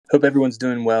Hope everyone's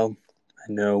doing well.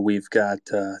 I know we've got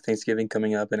Thanksgiving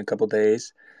coming up in a couple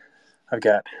days. I've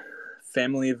got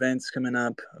family events coming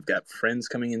up. I've got friends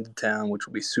coming into town, which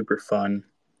will be super fun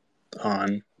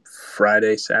on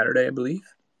Friday, Saturday, I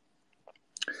believe.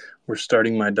 We're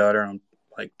starting my daughter on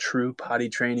like true potty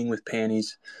training with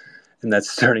panties, and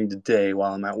that's starting today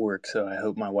while I'm at work. So I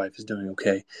hope my wife is doing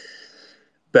okay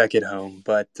back at home.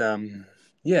 But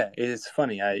yeah, it's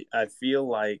funny. I feel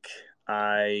like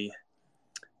I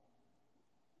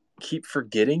keep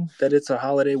forgetting that it's a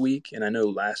holiday week. And I know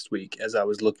last week, as I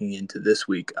was looking into this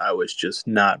week, I was just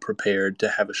not prepared to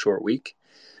have a short week.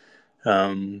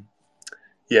 Um,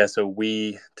 yeah, so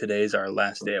today's our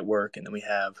last day at work, and then we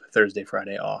have Thursday,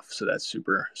 Friday off. So that's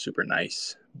super, super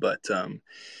nice. But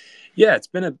yeah, it's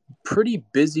been a pretty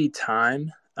busy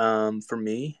time for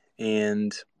me.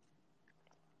 And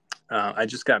I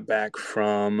just got back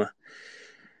from,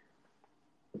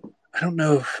 I don't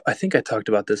know if I think I talked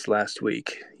about this last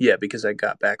week. Yeah, because I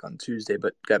got back on Tuesday,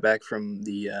 but got back from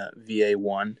the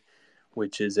VA1,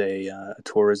 which is a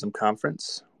tourism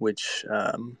conference, which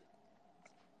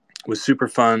was super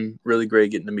fun, really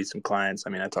great getting to meet some clients. I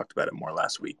mean, I talked about it more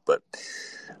last week, but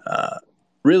uh,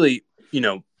 really, you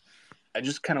know, I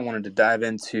just kind of wanted to dive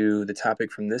into the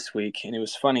topic from this week. And it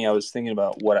was funny, I was thinking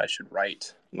about what I should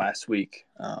write last week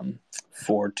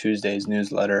for Tuesday's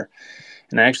newsletter.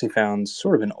 And I actually found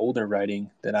sort of an older writing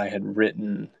that I had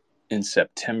written in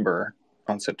September,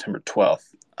 on September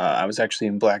 12th. I was actually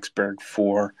in Blacksburg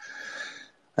for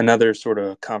another sort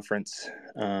of conference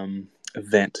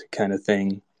event kind of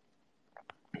thing.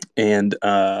 And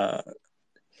I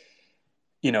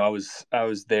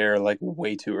was there like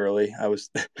way too early.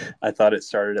 I thought it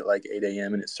started at like 8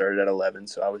 a.m. and it started at 11.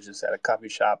 So I was just at a coffee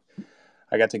shop.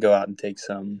 I got to go out and take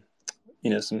some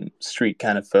street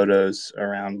kind of photos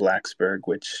around Blacksburg,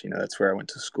 which, that's where I went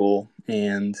to school.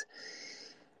 And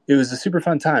it was a super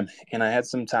fun time. And I had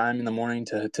some time in the morning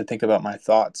to think about my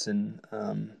thoughts. And,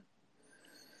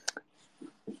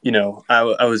 I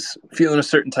was feeling a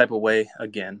certain type of way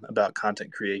again about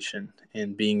content creation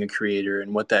and being a creator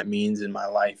and what that means in my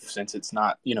life, since it's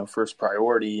not, first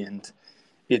priority, and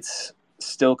it's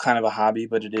still kind of a hobby,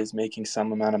 but it is making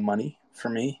some amount of money for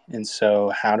me. And so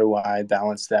how do I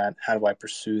balance that? How do I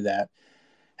pursue that?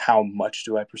 How much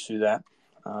do I pursue that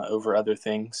over other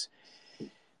things?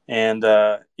 And,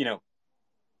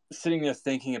 sitting there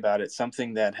thinking about it,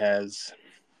 something that has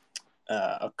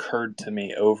occurred to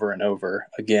me over and over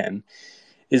again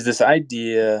is this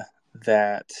idea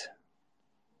that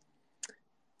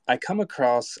I come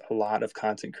across a lot of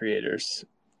content creators,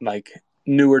 like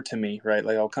newer to me, right?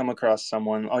 Like I'll come across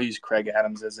someone, I'll use Craig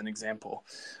Adams as an example.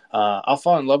 I'll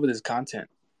fall in love with his content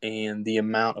and the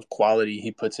amount of quality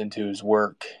he puts into his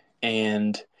work.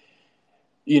 And,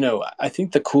 I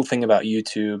think the cool thing about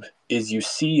YouTube is you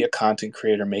see a content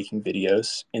creator making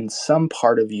videos, and some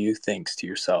part of you thinks to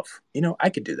yourself, I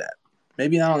could do that.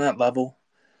 Maybe not on that level,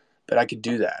 but I could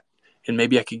do that. And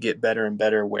maybe I could get better and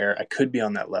better where I could be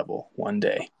on that level one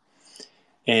day.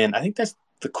 And I think that's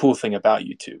the cool thing about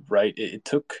YouTube, right? It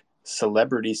took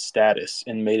celebrity status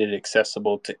and made it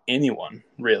accessible to anyone,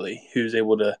 really, who's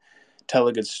able to tell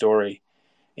a good story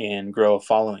and grow a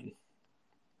following.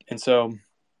 And so,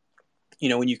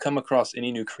 when you come across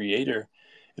any new creator,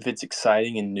 if it's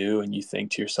exciting and new and you think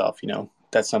to yourself,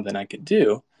 that's something I could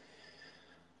do.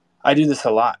 I do this a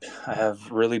lot. I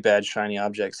have really bad shiny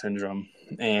object syndrome,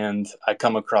 and I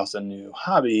come across a new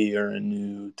hobby or a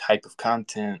new type of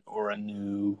content or a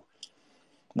new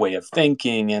way of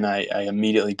thinking, and I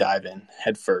immediately dive in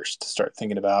head first to start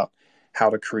thinking about how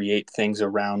to create things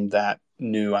around that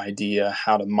new idea,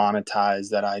 how to monetize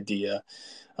that idea.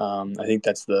 I think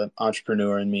that's the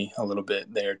entrepreneur in me a little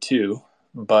bit there too.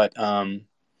 But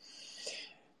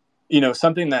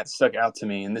something that stuck out to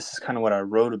me, and this is kind of what I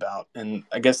wrote about, and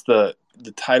I guess the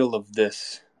title of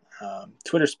this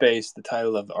Twitter space, the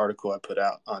title of the article I put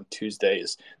out on Tuesday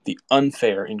is "The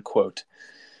Unfair," in quote,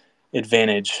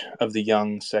 "advantage of the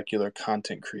young secular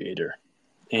content creator."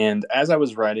 And as I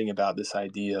was writing about this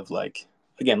idea of, like,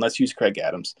 again, let's use Craig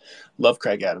Adams. Love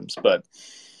Craig Adams, but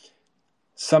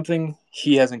something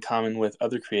he has in common with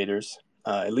other creators,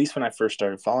 at least when I first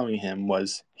started following him,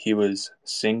 was he was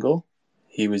single,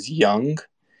 he was young,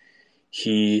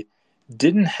 he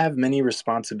didn't have many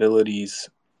responsibilities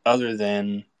other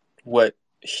than what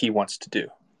he wants to do,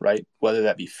 right? Whether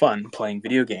that be fun, playing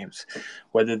video games,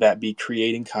 whether that be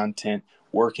creating content,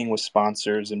 working with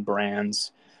sponsors and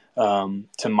brands,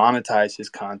 to monetize his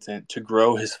content, to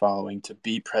grow his following, to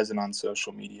be present on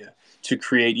social media, to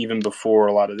create, even before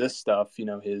a lot of this stuff,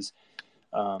 his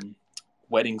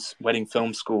wedding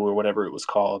film school or whatever it was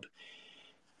called.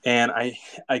 And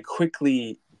I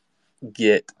quickly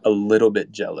get a little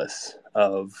bit jealous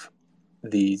of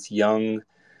these young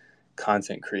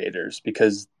content creators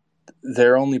because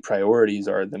their only priorities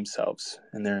are themselves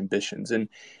and their ambitions. And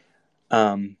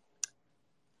um,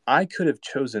 I could have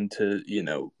chosen to,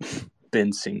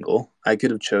 been single. I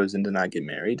could have chosen to not get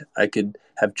married. I could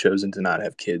have chosen to not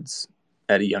have kids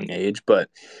at a young age, but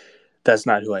that's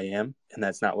not who I am, and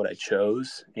that's not what I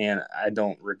chose. And I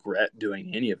don't regret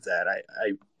doing any of that.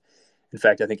 In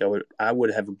fact, I think I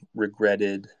would have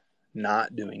regretted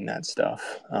not doing that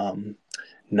stuff,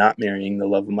 not marrying the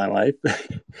love of my life.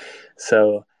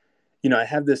 So, I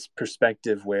have this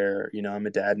perspective where, I'm a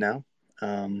dad now.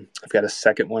 I've got a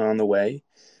second one on the way.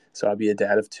 So I'll be a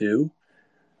dad of two.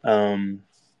 Um,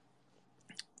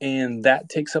 and that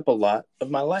takes up a lot of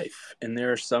my life. And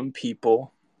there are some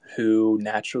people who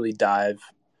naturally dive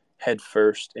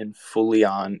headfirst and fully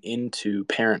on into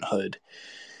parenthood.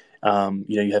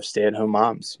 You have stay-at-home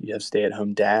moms, you have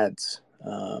stay-at-home dads,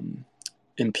 and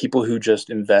people who just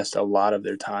invest a lot of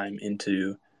their time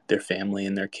into their family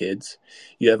and their kids.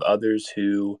 You have others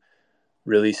who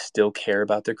really still care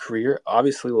about their career,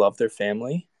 obviously love their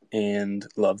family and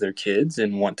love their kids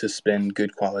and want to spend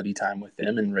good quality time with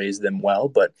them and raise them well,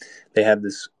 but they have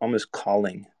this almost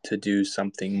calling to do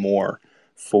something more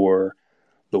for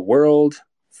the world,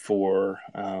 for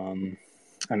I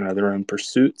don't know, their own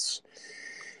pursuits,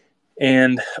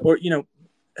 and or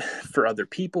for other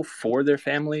people, for their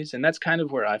families. And that's kind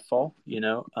of where I fall.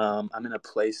 I'm in a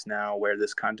place now where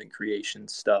this content creation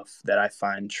stuff that I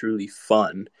find truly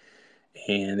fun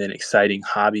and an exciting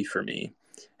hobby for me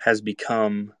has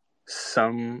become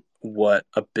somewhat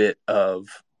a bit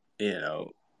of, a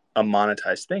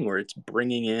monetized thing where it's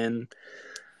bringing in,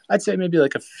 I'd say maybe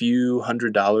like a few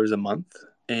 $100s a month.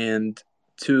 And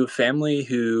to a family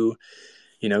who,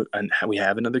 and we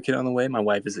have another kid on the way. My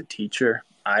wife is a teacher.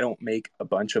 I don't make a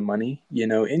bunch of money.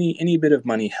 Any bit of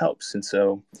money helps. And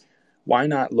so why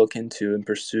not look into and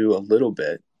pursue a little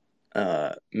bit,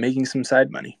 making some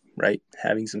side money, right?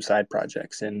 Having some side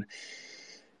projects. And,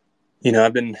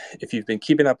 if you've been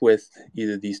keeping up with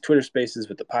either these Twitter spaces,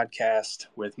 with the podcast,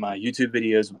 with my YouTube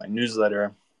videos, with my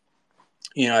newsletter,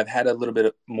 I've had a little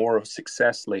bit more of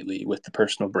success lately with the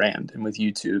personal brand and with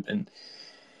YouTube. And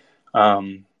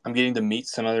I'm getting to meet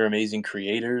some other amazing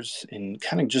creators and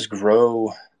kind of just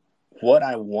grow what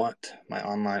I want my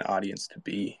online audience to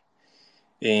be.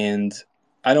 And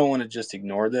I don't want to just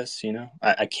ignore this,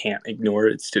 I can't ignore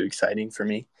it. It's too exciting for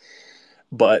me.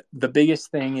 But the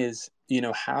biggest thing is,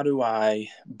 how do I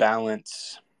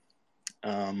balance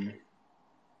my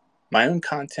own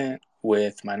content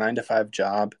with my 9 to 5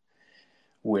 job,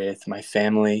 with my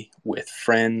family, with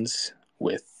friends,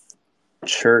 with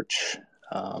church,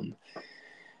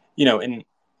 and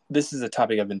this is a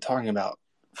topic I've been talking about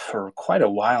for quite a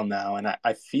while now. And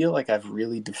I feel like I've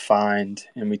really defined,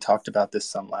 and we talked about this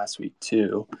some last week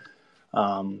too,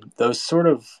 those sort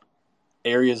of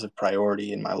areas of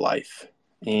priority in my life.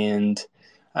 And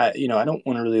I don't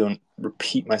want to really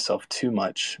repeat myself too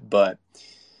much, but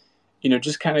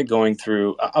just kind of going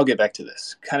through, I'll get back to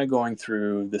this, kind of going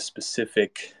through the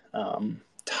specific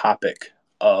topic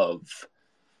of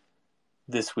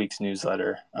this week's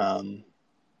newsletter. I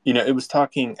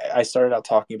started out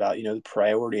talking about,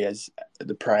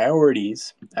 the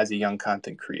priorities as a young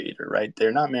content creator, right?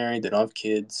 They're not married, they don't have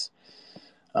kids.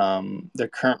 Their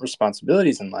current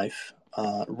responsibilities in life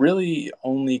really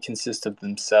only consist of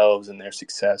themselves and their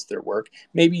success, their work.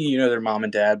 Maybe, their mom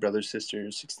and dad, brothers,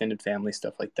 sisters, extended family,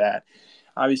 stuff like that.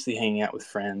 Obviously hanging out with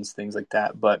friends, things like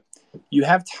that. But you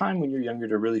have time when you're younger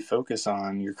to really focus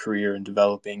on your career and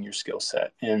developing your skill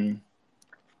set. And,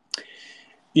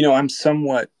 I'm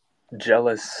somewhat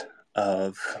jealous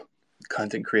of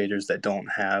content creators that don't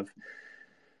have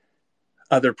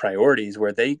other priorities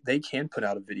where they can put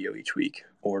out a video each week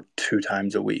or 2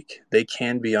 times a week. They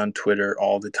can be on Twitter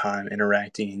all the time,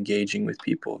 interacting, engaging with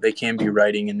people. They can be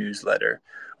writing a newsletter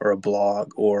or a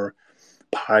blog or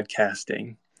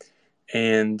podcasting.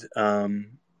 And,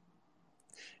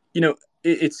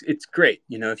 it's great.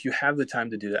 If you have the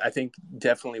time to do that, I think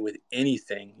definitely with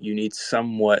anything, you need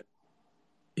somewhat,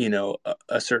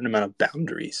 a certain amount of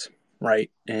boundaries,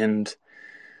 right? And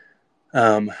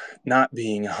not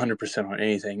being 100% on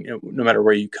anything, no matter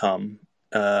where you come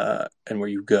and where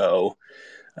you go,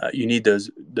 you need those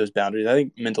boundaries. I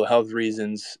think mental health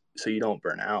reasons, so you don't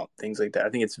burn out, things like that. I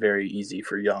think it's very easy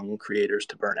for young creators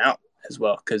to burn out as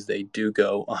well because they do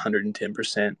go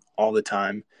 110% all the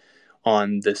time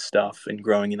on this stuff and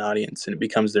growing an audience, and it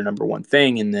becomes their number one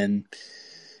thing. And then,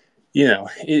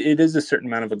 it is a certain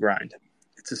amount of a grind.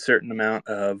 It's a certain amount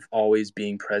of always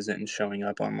being present and showing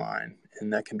up online,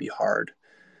 and that can be hard.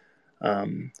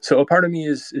 So a part of me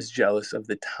is jealous of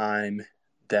the time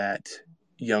that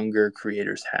younger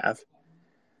creators have.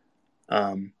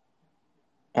 Um,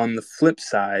 on the flip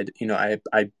side,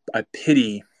 I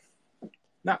pity,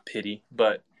 not pity,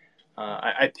 but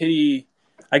I pity,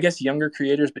 I guess, younger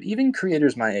creators, but even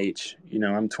creators my age.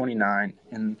 I'm 29,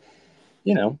 and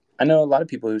I know a lot of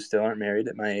people who still aren't married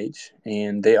at my age,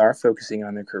 and they are focusing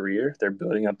on their career. They're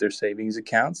building up their savings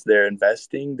accounts. They're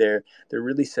investing. They're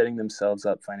really setting themselves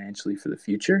up financially for the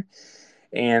future,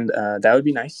 and that would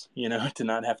be nice, to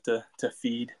not have to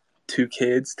feed two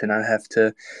kids, to not have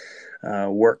to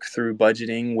work through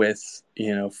budgeting with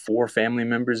four family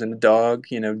members and a dog.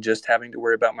 Just having to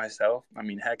worry about myself. I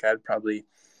mean, heck, I'd probably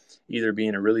either be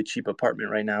in a really cheap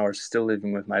apartment right now or still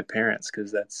living with my parents,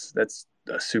 because that's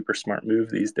a super smart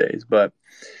move these days. But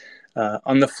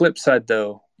on the flip side,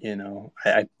 though,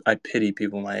 I pity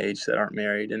people my age that aren't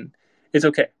married, and it's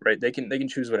okay, right? They can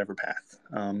choose whatever path,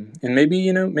 and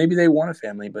maybe they want a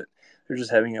family, but they're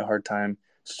just having a hard time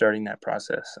starting that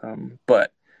process.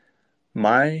 But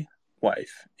my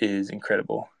wife is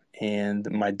incredible, and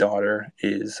my daughter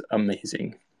is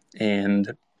amazing,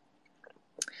 and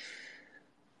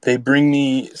they bring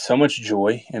me so much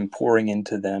joy, and pouring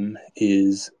into them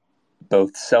is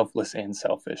both selfless and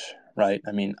selfish, right?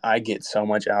 I mean, I get so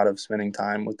much out of spending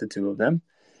time with the two of them,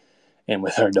 and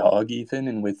with our dog, even,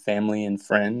 and with family and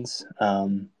friends.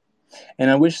 And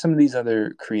I wish some of these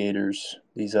other creators,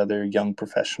 these other young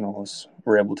professionals,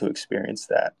 were able to experience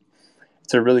that.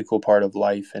 It's a really cool part of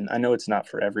life, and I know it's not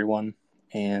for everyone,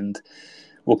 and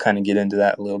we'll kind of get into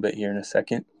that a little bit here in a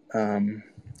second.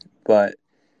 But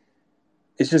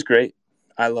it's just great.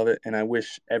 I love it, and I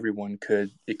wish everyone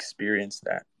could experience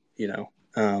that, you know.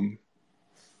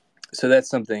 So that's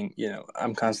something,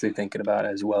 I'm constantly thinking about,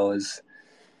 as well as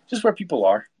just where people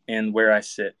are and where I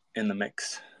sit in the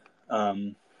mix.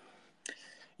 Um,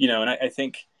 and I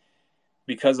think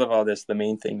because of all this, the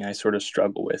main thing I sort of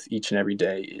struggle with each and every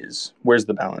day is, where's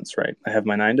the balance, right? I have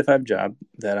my 9 to 5 job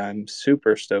that I'm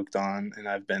super stoked on, and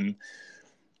I've been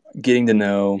getting to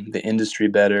know the industry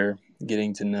better,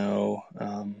 getting to know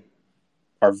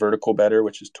our vertical better,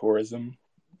 which is tourism,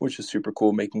 which is super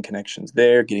cool, making connections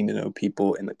there, getting to know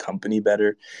people in the company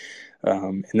better.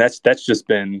 And that's just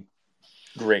been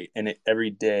great. And every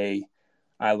day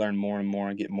I learn more and more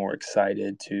and get more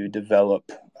excited to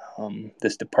develop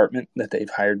this department that they've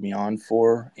hired me on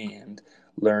for, and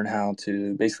learn how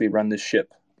to basically run the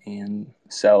ship and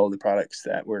sell the products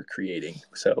that we're creating.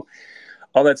 So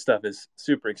all that stuff is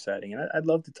super exciting. And I'd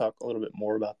love to talk a little bit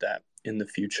more about that in the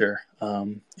future.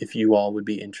 If you all would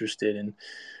be interested in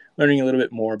learning a little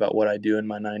bit more about what I do in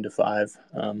my 9 to 5.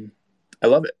 I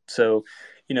love it. So,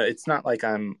 it's not like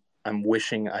I'm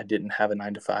wishing I didn't have a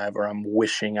 9 to 5, or I'm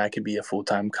wishing I could be a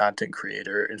full-time content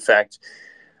creator. In fact,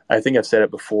 I think I've said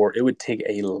it before, it would take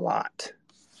a lot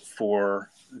for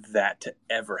that to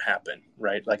ever happen,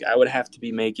 right? Like, I would have to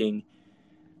be making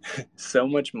so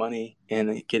much money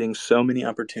and getting so many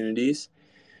opportunities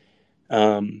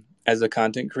as a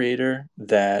content creator,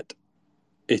 that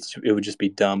it would just be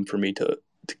dumb for me to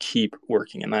keep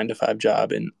working a 9 to 5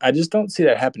 job. And I just don't see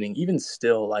that happening. Even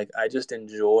still, like, I just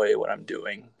enjoy what I'm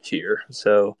doing here.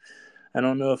 So I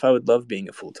don't know if I would love being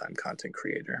a full-time content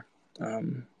creator.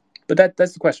 But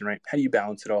that's the question, right? How do you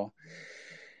balance it all?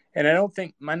 And I don't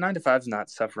think my 9 to 5 is not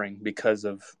suffering because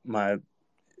of my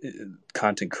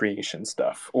content creation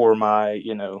stuff, or my,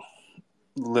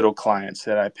 little clients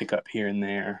that I pick up here and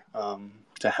there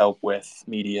to help with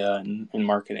media and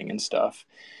marketing and stuff.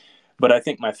 But I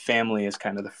think my family is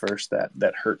kind of the first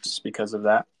that hurts because of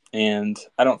that. And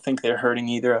I don't think they're hurting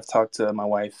either. I've talked to my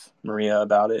wife, Maria,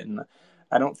 about it, and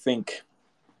I don't think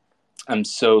I'm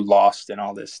so lost in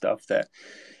all this stuff that,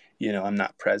 I'm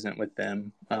not present with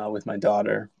them, with my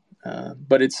daughter.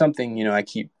 But it's something, I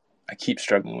keep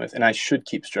struggling with, and I should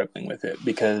keep struggling with it,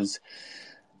 because,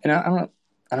 and I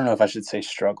don't know if I should say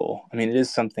struggle. I mean, it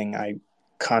is something I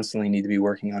constantly need to be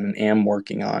working on and am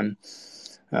working on.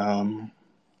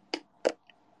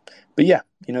 But yeah,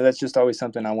 that's just always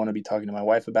something I want to be talking to my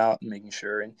wife about, and making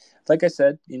sure. And like I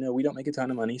said, we don't make a ton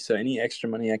of money, so any extra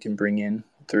money I can bring in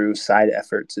through side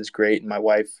efforts is great. And my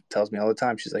wife tells me all the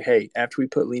time, she's like, hey, after we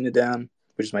put Lena down,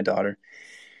 which is my daughter,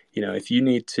 if you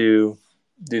need to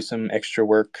do some extra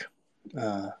work,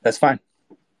 that's fine.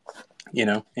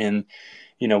 And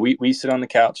we sit on the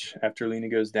couch after Lena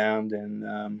goes down,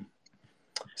 and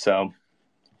so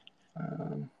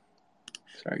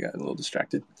sorry, I got a little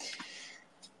distracted.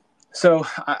 So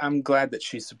I'm glad that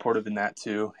she's supportive in that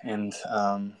too. And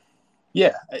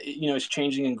yeah, it's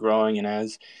changing and growing. And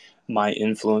as my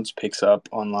influence picks up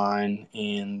online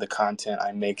and the content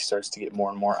I make starts to get more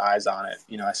and more eyes on it,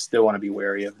 I still want to be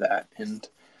wary of that. And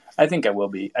I think I will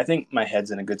be. I think my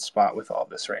head's in a good spot with all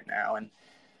this right now. And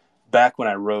back when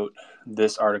I wrote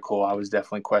this article, I was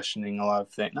definitely questioning a lot of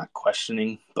things, not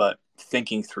questioning, but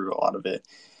thinking through a lot of it.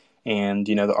 And,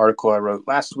 the article I wrote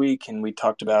last week and we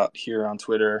talked about here on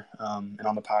Twitter and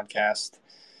on the podcast,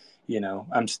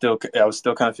 I was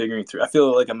still kind of figuring through. I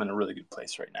feel like I'm in a really good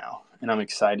place right now, and I'm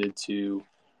excited to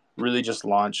really just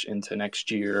launch into next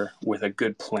year with a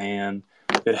good plan,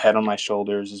 good head on my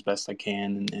shoulders as best I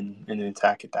can, and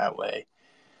attack it that way.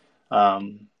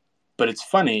 But it's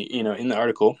funny, in the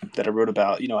article that I wrote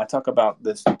about, I talk about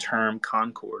this term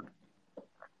Concord,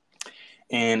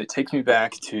 and it takes me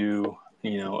back to,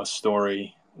 a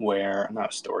story where, not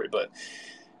a story, but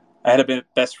I had a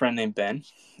best friend named Ben,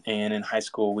 and in high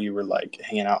school we were like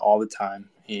hanging out all the time.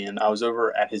 And I was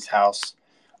over at his house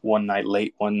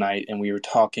late one night, and we were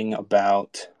talking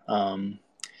about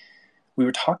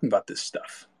this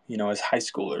stuff, as high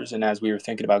schoolers, and as we were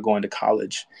thinking about going to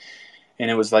college. And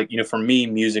it was like, for me,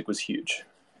 music was huge,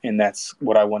 and that's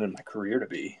what I wanted my career to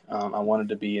be. I wanted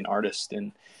to be an artist,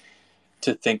 and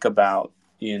to think about,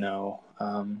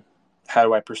 how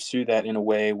do I pursue that in a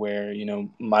way where,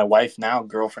 my wife, now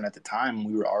girlfriend at the time,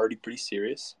 we were already pretty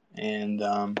serious. And,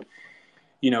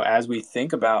 as we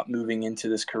think about moving into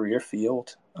this career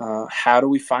field, how do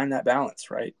we find that balance,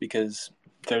 right? Because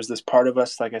there's this part of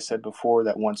us, like I said before,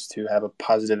 that wants to have a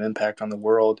positive impact on the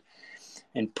world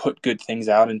and put good things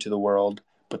out into the world.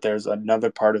 But there's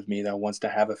another part of me that wants to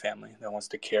have a family, that wants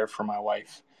to care for my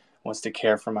wife, wants to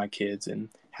care for my kids. And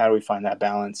how do we find that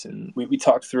balance? And we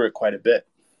talked through it quite a bit.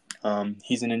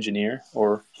 He's an engineer,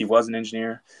 or he was an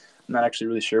engineer. I'm not actually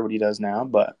really sure what he does now,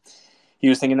 but he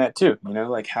was thinking that too,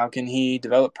 like how can he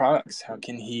develop products? How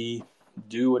can he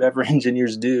do whatever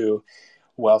engineers do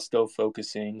while still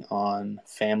focusing on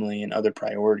family and other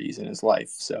priorities in his life?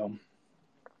 So,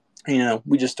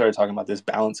 we just started talking about this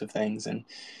balance of things, and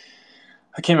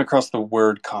I came across the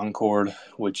word concord,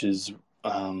 which is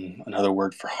another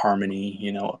word for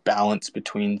harmony, a balance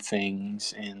between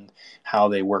things and how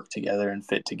they work together and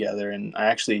fit together. And I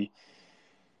actually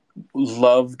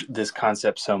loved this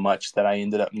concept so much that I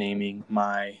ended up naming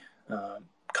my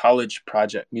college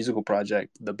musical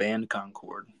project, the band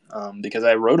Concord, because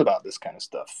I wrote about this kind of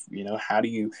stuff. How do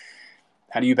you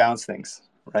balance things,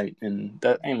 right? And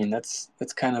that's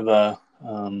kind of a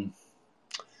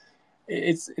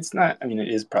it's not. I mean, it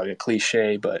is probably a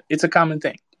cliche, but it's a common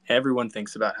thing. Everyone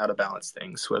thinks about how to balance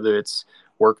things, whether it's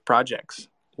work projects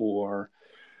or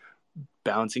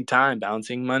balancing time,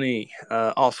 balancing money,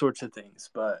 all sorts of things.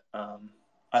 But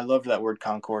I loved that word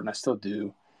Concord, and I still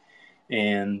do.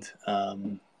 And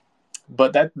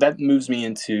but that moves me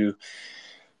into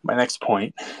my next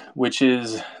point, which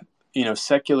is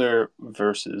secular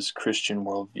versus Christian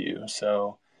worldview.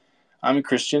 So I'm a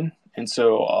Christian, and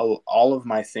so all of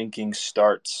my thinking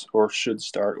starts, or should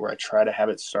start, where I try to have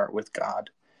it start with God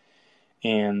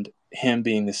and Him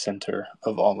being the center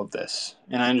of all of this.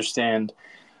 And I understand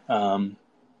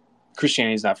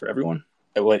Christianity is not for everyone.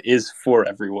 It is for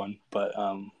everyone, but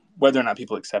whether or not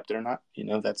people accept it or not,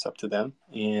 that's up to them.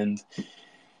 And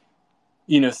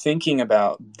thinking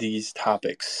about these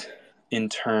topics in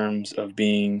terms of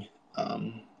being a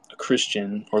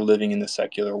Christian or living in the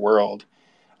secular world,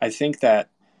 I think that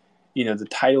the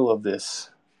title of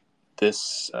this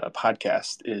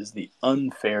podcast is The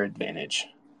Unfair Advantage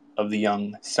of the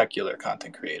Young Secular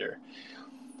Content Creator.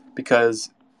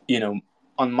 Because,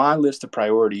 on my list of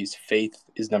priorities, faith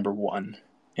is number one.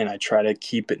 And I try to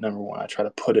keep it number one. I try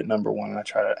to put it number one. And I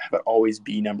try to have it always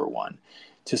be number one.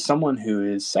 To someone who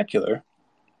is secular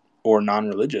or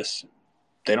non-religious,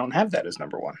 they don't have that as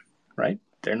number one, right?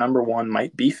 Their number one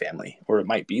might be family, or it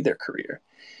might be their career.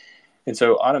 And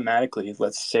so automatically,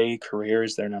 let's say career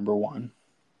is their number one.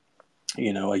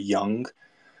 A young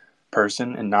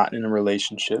person and not in a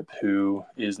relationship who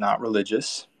is not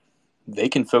religious, they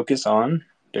can focus on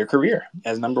their career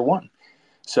as number one.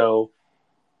 So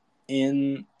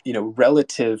in,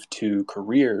 relative to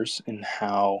careers and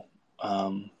how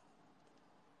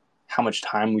much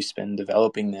time we spend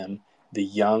developing them, the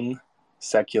young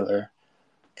secular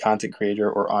content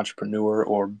creator or entrepreneur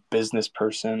or business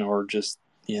person, or just,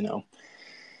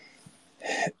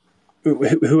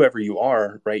 whoever you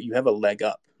are, right? You have a leg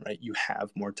up, right? You have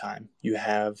more time. You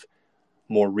have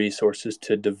more resources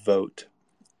to devote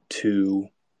to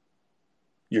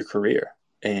your career.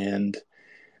 And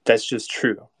that's just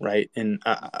true, right? And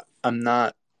I'm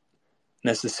not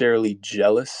necessarily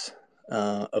jealous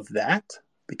of that,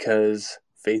 because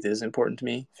faith is important to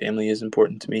me. Family is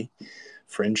important to me.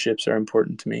 Friendships are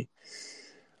important to me.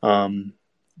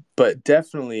 But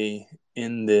definitely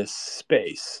in this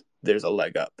space, there's a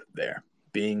leg up there,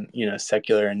 being,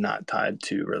 secular and not tied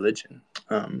to religion.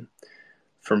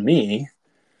 For me,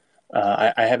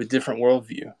 I have a different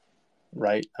worldview,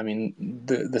 right? I mean,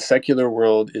 the secular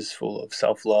world is full of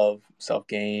self-love,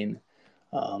 self-gain,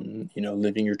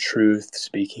 living your truth,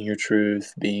 speaking your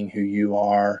truth, being who you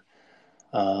are,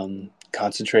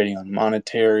 concentrating on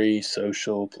monetary,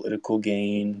 social, political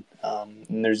gain.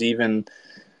 And there's even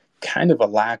kind of a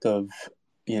lack of,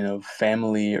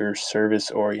 family or service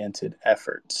oriented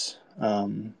efforts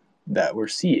that we're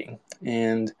seeing.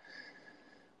 And,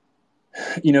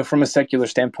 from a secular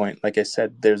standpoint, like I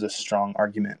said, there's a strong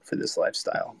argument for this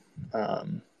lifestyle.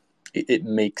 It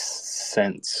makes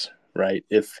sense, right?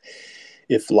 If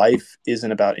life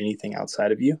isn't about anything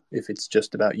outside of you, if it's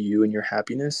just about you and your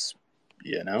happiness,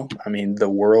 I mean, the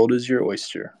world is your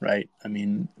oyster, right? I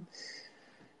mean,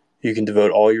 you can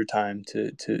devote all your time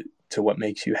to what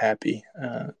makes you happy.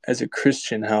 As a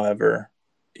Christian, however,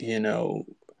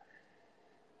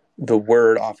 the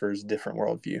word offers a different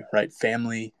worldview, right?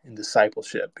 Family and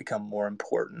discipleship become more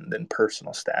important than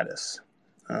personal status.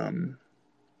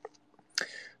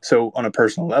 So on a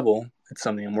personal level, it's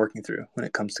something I'm working through when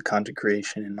it comes to content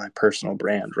creation and my personal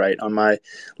brand, right? On my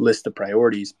list of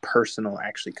priorities, personal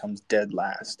actually comes dead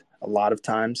last. A lot of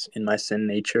times in my sin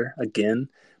nature, again,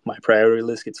 my priority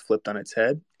list gets flipped on its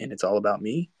head and it's all about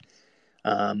me.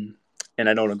 And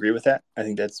I don't agree with that. I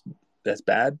think that's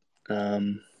bad.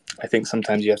 I think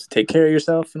sometimes you have to take care of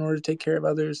yourself in order to take care of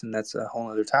others, and that's a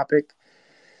whole other topic.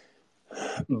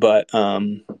 But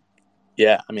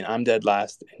yeah, I mean, I'm dead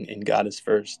last, and God is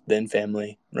first, then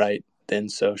family, right? Then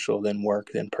social, then work,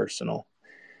 then personal.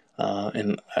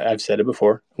 And I've said it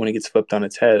before, when it gets flipped on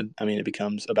its head, I mean, it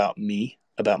becomes about me,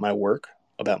 about my work,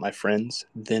 about my friends,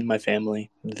 then my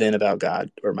family, then about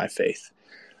God or my faith,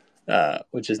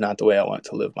 which is not the way I want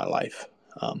to live my life,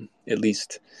 at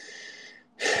least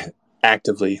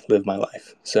actively live my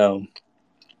life. So,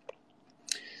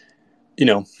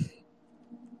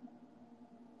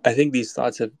 I think these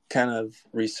thoughts have kind of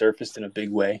resurfaced in a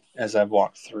big way as I've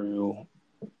walked through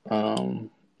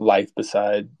life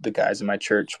beside the guys in my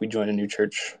church. We joined a new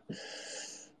church,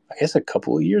 I guess, a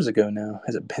couple of years ago now.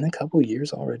 Has it been a couple of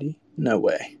years already? No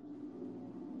way.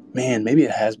 Man, maybe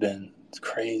it has been. It's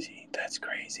crazy. That's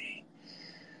crazy.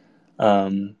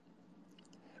 But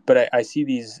I see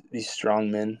these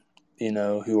strong men,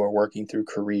 who are working through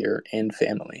career and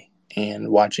family, and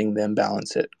watching them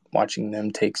balance it, watching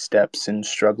them take steps and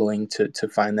struggling to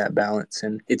find that balance.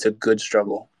 And it's a good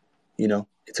struggle,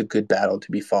 it's a good battle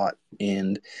to be fought,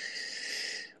 and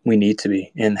we need to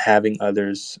be. And having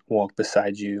others walk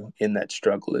beside you in that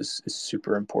struggle is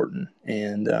super important.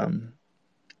 And,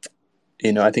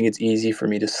 I think it's easy for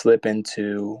me to slip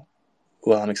into,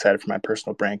 well, I'm excited for my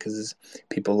personal brand because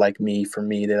people like me. For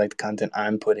me, they like the content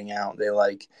I'm putting out. They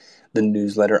like the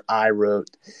newsletter I wrote.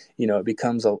 It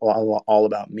becomes all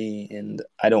about me, and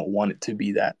I don't want it to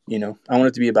be that. I want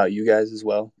it to be about you guys as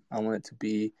well. I want it to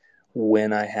be,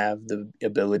 when I have the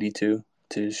ability to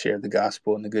share the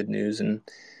gospel and the good news, and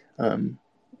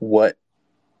what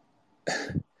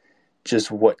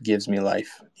gives me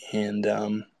life, and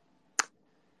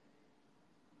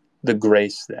the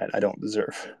grace that I don't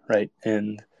deserve, right?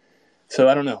 And so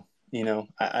I don't know,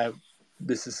 I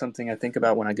this is something I think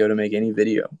about when I go to make any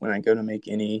video, when I go to make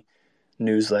any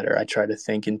newsletter. I try to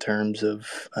think in terms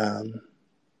of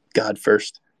God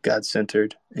first, God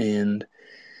centered, and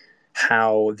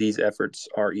how these efforts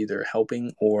are either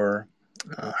helping or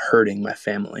hurting my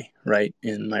family, right,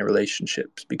 in my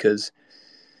relationships. Because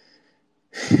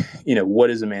what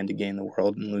is a man to gain the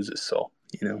world and lose his soul?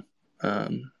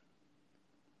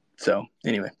 So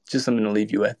anyway, just something to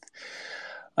leave you with.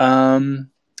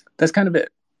 That's kind of it.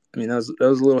 I mean, that was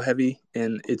a little heavy,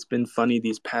 and it's been funny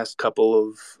these past couple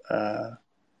of,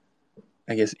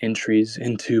 I guess, entries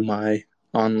into my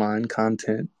online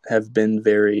content have been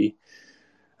very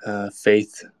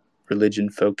faith, religion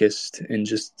focused, and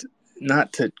just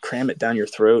not to cram it down your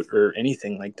throat or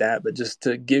anything like that, but just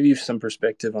to give you some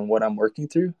perspective on what I'm working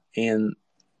through and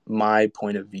my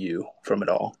point of view from it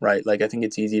all, right? Like, I think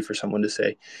it's easy for someone to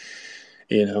say,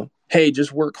 hey,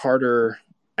 just work harder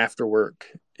after work,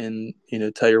 and,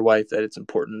 tell your wife that it's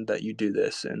important that you do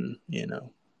this, and,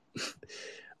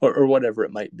 or whatever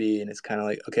it might be. And it's kind of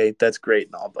like, okay, that's great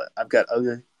and all, but I've got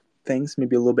other things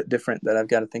maybe a little bit different that I've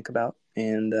got to think about.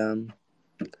 And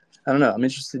I don't know. I'm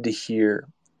interested to hear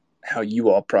how you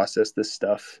all process this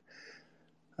stuff.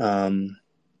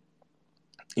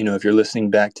 If you're listening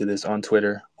back to this on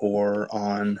Twitter or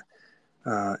on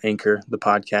Anchor, the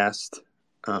podcast,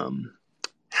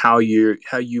 how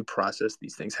you process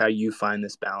these things, how you find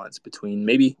this balance between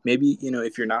maybe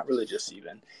if you're not religious,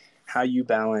 even how you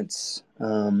balance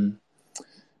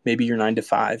maybe your 9 to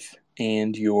 5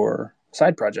 and your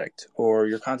side project, or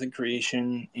your content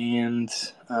creation and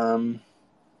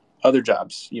other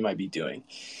jobs you might be doing.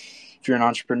 If you're an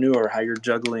entrepreneur, how you're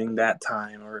juggling that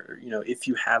time, or if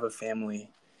you have a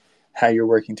family, how you're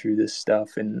working through this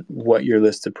stuff and what your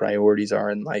list of priorities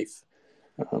are in life.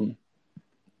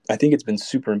 I think it's been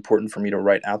super important for me to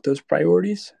write out those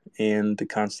priorities and to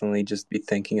constantly just be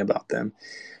thinking about them.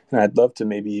 And I'd love to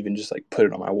maybe even just like put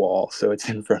it on my wall so it's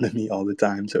in front of me all the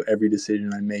time. So every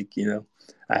decision I make,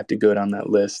 I have to go down that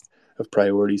list of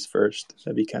priorities first.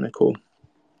 That'd be kind of cool.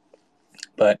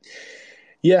 But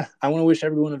yeah, I want to wish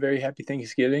everyone a very happy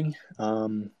Thanksgiving.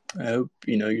 I hope,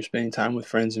 you're spending time with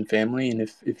friends and family. And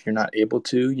if you're not able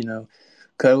to,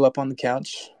 cuddle up on the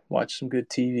couch, watch some good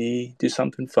TV, do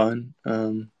something fun.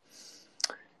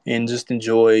 And just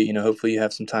enjoy, hopefully you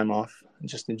have some time off.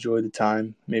 Just enjoy the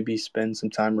time. Maybe spend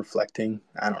some time reflecting.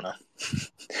 I don't know.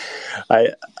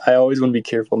 I always want to be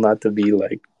careful not to be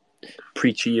like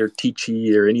preachy or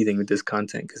teachy or anything with this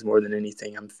content, because more than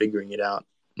anything, I'm figuring it out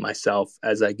myself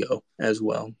as I go as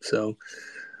well. So,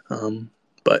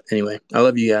 but anyway, I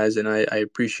love you guys, and I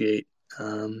appreciate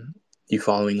you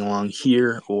following along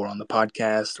here or on the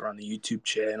podcast or on the YouTube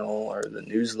channel or the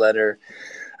newsletter.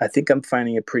 I think I'm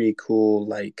finding a pretty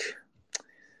cool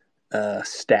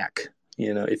stack,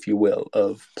 if you will,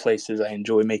 of places I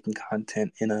enjoy making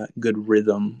content in a good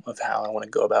rhythm of how I want to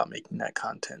go about making that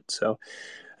content. So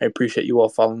I appreciate you all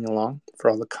following along, for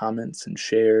all the comments and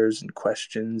shares and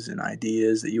questions and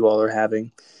ideas that you all are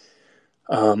having.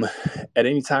 At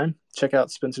any time, check out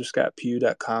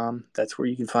spencerscottpugh.com. That's where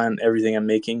you can find everything I'm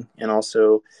making. And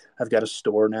also, I've got a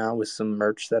store now with some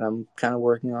merch that I'm kind of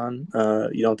working on.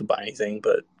 You don't have to buy anything,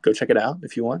 but go check it out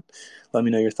if you want. Let me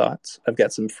know your thoughts. I've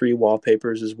got some free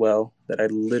wallpapers as well that I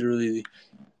literally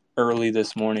early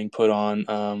this morning put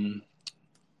on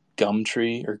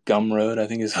Gumtree or Gumroad, I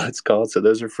think is what it's called. So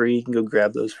those are free. You can go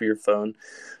grab those for your phone.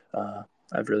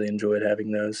 I've really enjoyed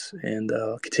having those, and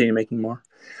I'll continue making more.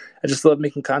 I just love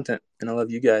making content, and I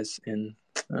love you guys, and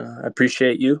I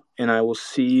appreciate you, and I will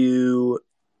see you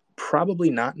probably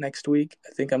not next week.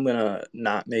 I think I'm going to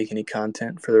not make any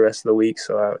content for the rest of the week,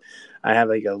 so I have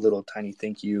like a little tiny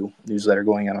thank you newsletter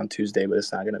going out on Tuesday, but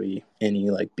it's not going to be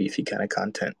any like beefy kind of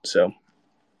content. So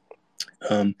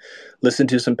listen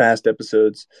to some past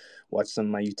episodes, watch some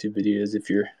of my YouTube videos if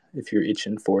you're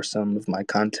itching for some of my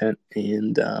content,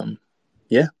 and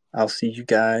yeah. I'll see you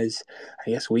guys, I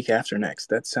guess, week after next.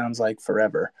 That sounds like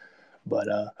forever. But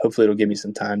hopefully it'll give me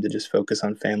some time to just focus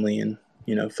on family and,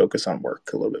 focus on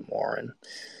work a little bit more. And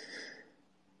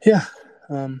yeah,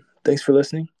 thanks for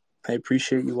listening. I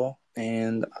appreciate you all.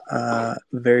 And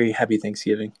very happy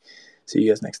Thanksgiving. See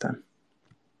you guys next time.